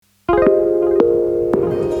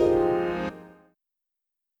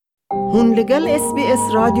هون لگل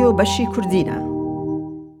SBS رادیو بشی کردینه.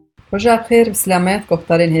 روزا خیر و سلامت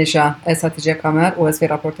گفتارین هیجا. از هاتیجه کامر و از وی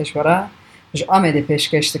راپورتش ورا. ج آمده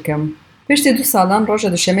پیشکش دکم. پشت 2 سالان روزا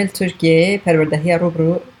دو شمال ترکیه perwerdehiya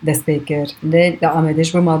روبرو دست پیکر. لی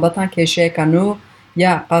آمدهش به مالباتان کشه کنو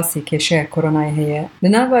یا قاسی کشه کرونای هیه.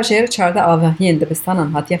 لنار واجر 14 آوهین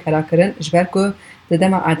دبستانان هاتیه خراکرن جبرکو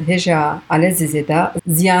ددما عدهجا علازی زیدا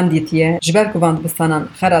زیان دیتیه جبرکو وان دبستانان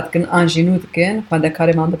خراد کن آنجینود کن خانده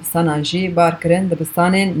کاری وان دبستان آنجی بار کرن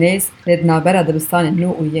دبستانین نیز لدنابرا دبستانین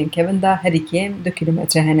نو و ین کوندا هریکیم 2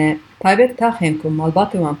 کیلومتر هنه. تایبت تاخین کو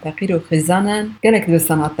مالبات وان فقیر و خزانن گلک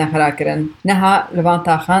دبستانات نخراکرن. نها لوان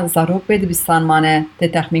تاخان زاروک به دبستان مانه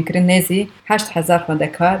تخمین کرن نیزی 8000 خانده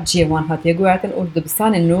کار جیوان هاتیه گوارتن و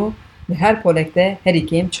دبستانین نو به هر پولکته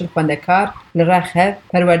هریکیم 40 خانده کار لرخه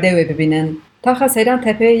پرورده و ببینن. تاخا سیران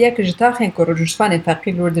تپه یک جتاخین که روشفان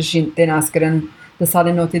فقیر لوردجین دناس کرن. ده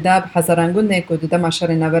سال نوتی داب هزارانگون نیکو ده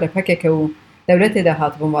ماشار نوره پکه که او دولت ده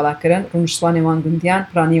هات بون والا کرن روشفان وان گندیان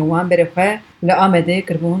پرانی وان برخه لآمده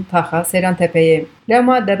کربون تاخا سیران تپه.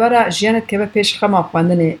 لما دبارا جیانت که به پیش خما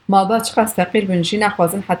خواندنه مالبات چقاس فقیر بنجی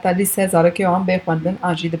نخوازن حتی لیسه زارکی وان بخواندن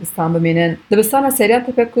آنجی دبستان بمینن. دبستان سیران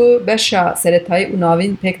تپه که بشا سرطای و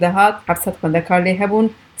ناوین پک دهات 700 خونده کار لی هبون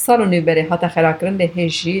سالو نیبری هاتا خراکرن لی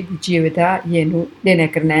هیجی دی جیویدا ینو لینه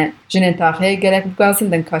کرنه. جنین تاخه گلک بگازن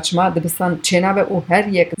دن کچما دبستان چینا به او هر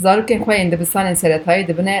یک زاروکین خواه این دبستان سرطایی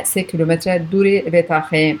دبنه 3 کیلومتر دوری به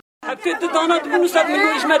تاخه. حتی دانات بینو 100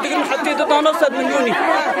 میلیون ایش مدگرم حتی دانات 100 میلیونی.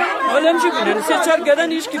 ولی همچی بینن 3-4 گدن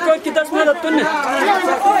ایش که کار که دست میداد کنه.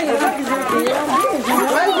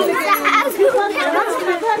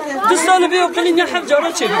 دو سال بیو قلین یا حف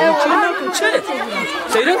جارا چه بینن چه نکن چه؟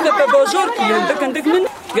 سیران دپه بازار کیان دکن دک من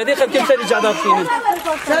گدی خب کم سری جاداب کینن.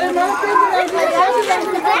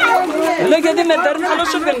 ولی گدی مدرن حالا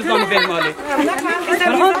شد به نظام بین مالی.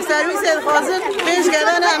 سرویس الخاصر پیش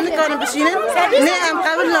گدن هم نکنم بشینن نه هم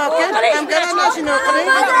قبل ناکن هم گدن ناشی ناکنه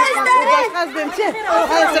باشخاص بمچه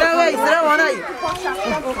سرا وانایی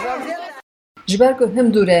جبرکو هم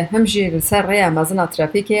دوره هم جیل سر ریا مازن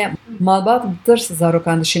ترافیکی مالبات درس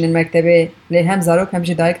زاروکان دشینن مکتبه لی هم زاروک هم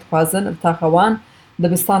جی دایکت خوازن تاخوان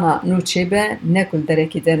دبستانا نوچه به نکل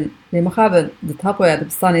درکیدن لی مخابن دتاپویا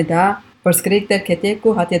دبستانی دا پرسکریک در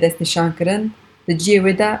کتیکو هاتی دست نشان کرن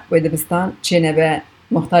دجیوی دا و دبستان چینه به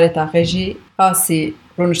مختار تاخیجی قاسی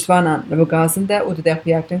رونشتوانان لبگازن دا و ده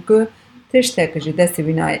خویا کرن که تشتک جی دستی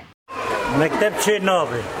بینای مکتب چه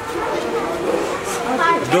نابه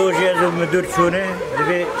دو جزو مدور چونه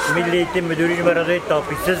دوی ملیتی مدوریج برای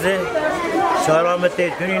تاپیسزه شارامت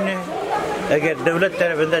تیتونینه اگر دولت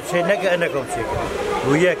طرفنده چه نگه انا کم چه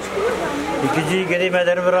بو یک یکی گری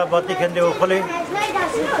مدرن برا باتی کنده و خلی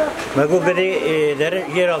مگو گری در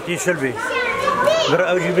یر آلتی شلبی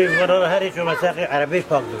برا اوجی بی مرا هری چون مساقی عربی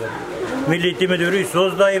پاک دو ملیتی مدوری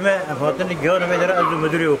سوز دایمه افاتن گیان میداره از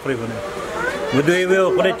مدوری اخری کنه مدوری و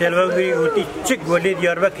اخری تلویزیونی وقتی چک ولی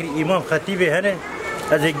دیاربکر امام خطیبه هنه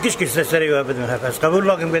از گیش کس سری و بدون حفظ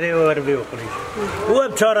قبول نکن بده و عربی اخریش و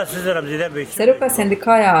اب 4 سزرم زیده بیش سروپا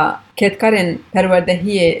سندیکایا کتکارن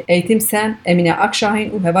پروردهی ایتیم سن امینه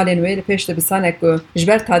اکشاهین و حوالین ویل پیش دبستانک و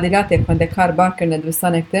جبر تعدیلات خواندکار بار کرن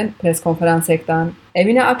دبستانکتن پرس کنفرانسکتان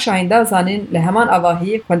امینه اکشاهین دا زانین لهمان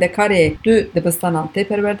آواهی خواندکار دو دبستانان تی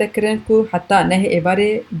پرورده کرن که حتی نه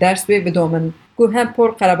ایواری درس بی بدومن که هم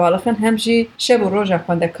پر قربالخن هم جی شب و روژا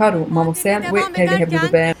خواندکار و ماموسیل و پیده بودو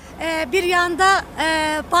به bir yanda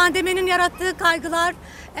pandeminin yarattığı kaygılar,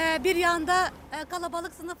 bir yanda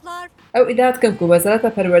kalabalık sınıflar. او ادعات كم كو وزارة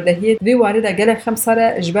perwerdehiya في واردة قال 5 سنة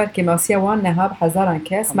اجبار كماسيا وان نهاب 1000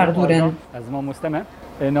 كاس مردورن. از ما مستمع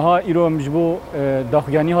نها ایرو مجبو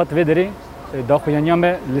داخویانی هات ودری داخویانی هم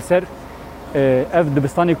لسر اف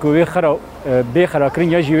دبستانی کوی خرا به خرا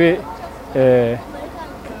کرین یا جیوی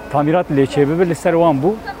تعمیرات لیچه به لسر وان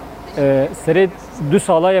بو سر 2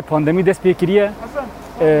 سالای پاندمی دست پیکریه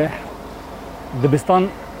دبستان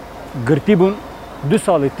گرتی بون 2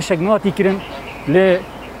 سالی تشک نهاتی کرن لی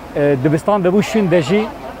دبستان دبوشون دجی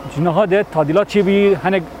جنها ده تعدیلات چی بی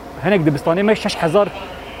هنگ دبستانی ما 6000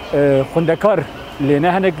 خندکار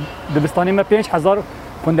لینه هنگ دبستانی ما 5000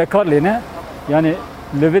 خندکار لینه یعنی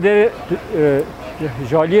لوده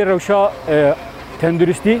جالی روشا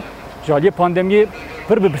تندرستی جالی پاندمی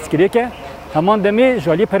پر برسکریه که همان دمی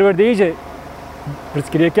جالی پروردهی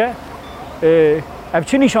برسکریه که اف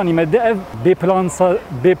چه نشانی مده اف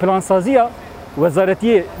به پلانسازی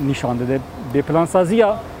وزارتی نشان داده به پلانسازی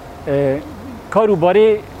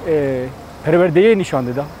کاروباری پروردهی نشان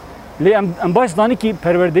داده لی ام باش دانی که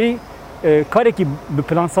پروردهی کاری که به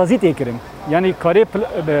پلانسازی تکریم یعنی کاری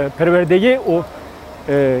پروردهی و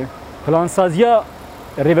پلانسازی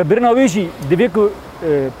ریو برناویجی دوی که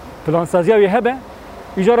پلانسازی هبه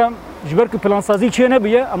ایجارم جبر که پلانسازی چه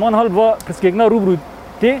نبیه امان حال با پسکگنا روبرو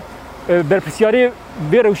تی برپرسیاری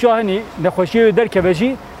بیروشاهنی نخوشی در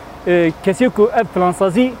کبجی کسی که اب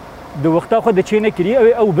پلانسازی دو وقتا خود چه نکری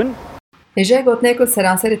او بن هجای گوتنه که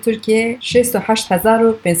سرانسر ترکیه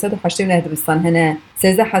 68,589 دبستان هنه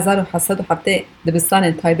 13,707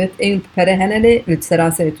 دبستان تایبت این پره هنه لی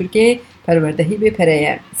سرانسر ترکیه پروردهی به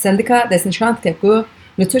پره سندیکا دستنشاند که که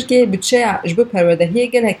لترکیه بودجه اجبو پروردهی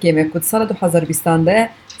گلهکی مکود سال 2020 ده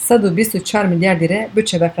 124 میلیارد لیره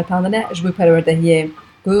بودجه بقیتاندنه اجبو پروردهی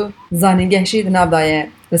که زانینگهشی دناب دایه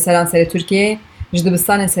لسرانسر ترکیه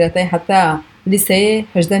جدبستان سرطای حتی لیسه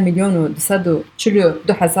 18 میلیون و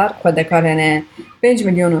 242 هزار خواندکار هنه 5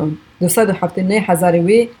 میلیون و 279 هزار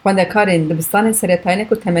وی خواندکارین دبستان سرطاینه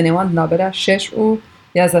که تمنیوان نابره 6 و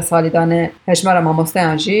 11 سالی دانه هشمار ماموسته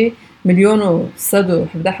انجی میلیون و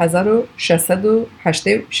 117 هزار و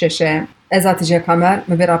 686 ازاتیجه کامر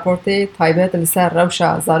مبی راپورت تایبت لسر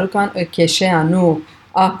روشا زاروکان و کشه انو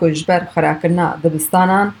آکو جبر خراکرنا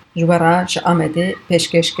دبستانان جوارا شامده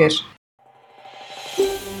پیشکش کرد.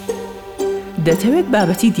 دەتەوێت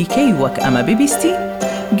بابەتی دیکەی وەک ئەمە ببیستی؟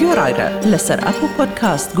 گۆڕایرە لەسەر ئەپل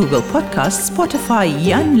پۆدکاست، گوگل پۆدکاست، سپۆتیفای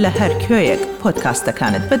یان لە هەر کوێیەک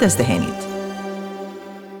پۆدکاستەکانت بەدەست دەهێنیت.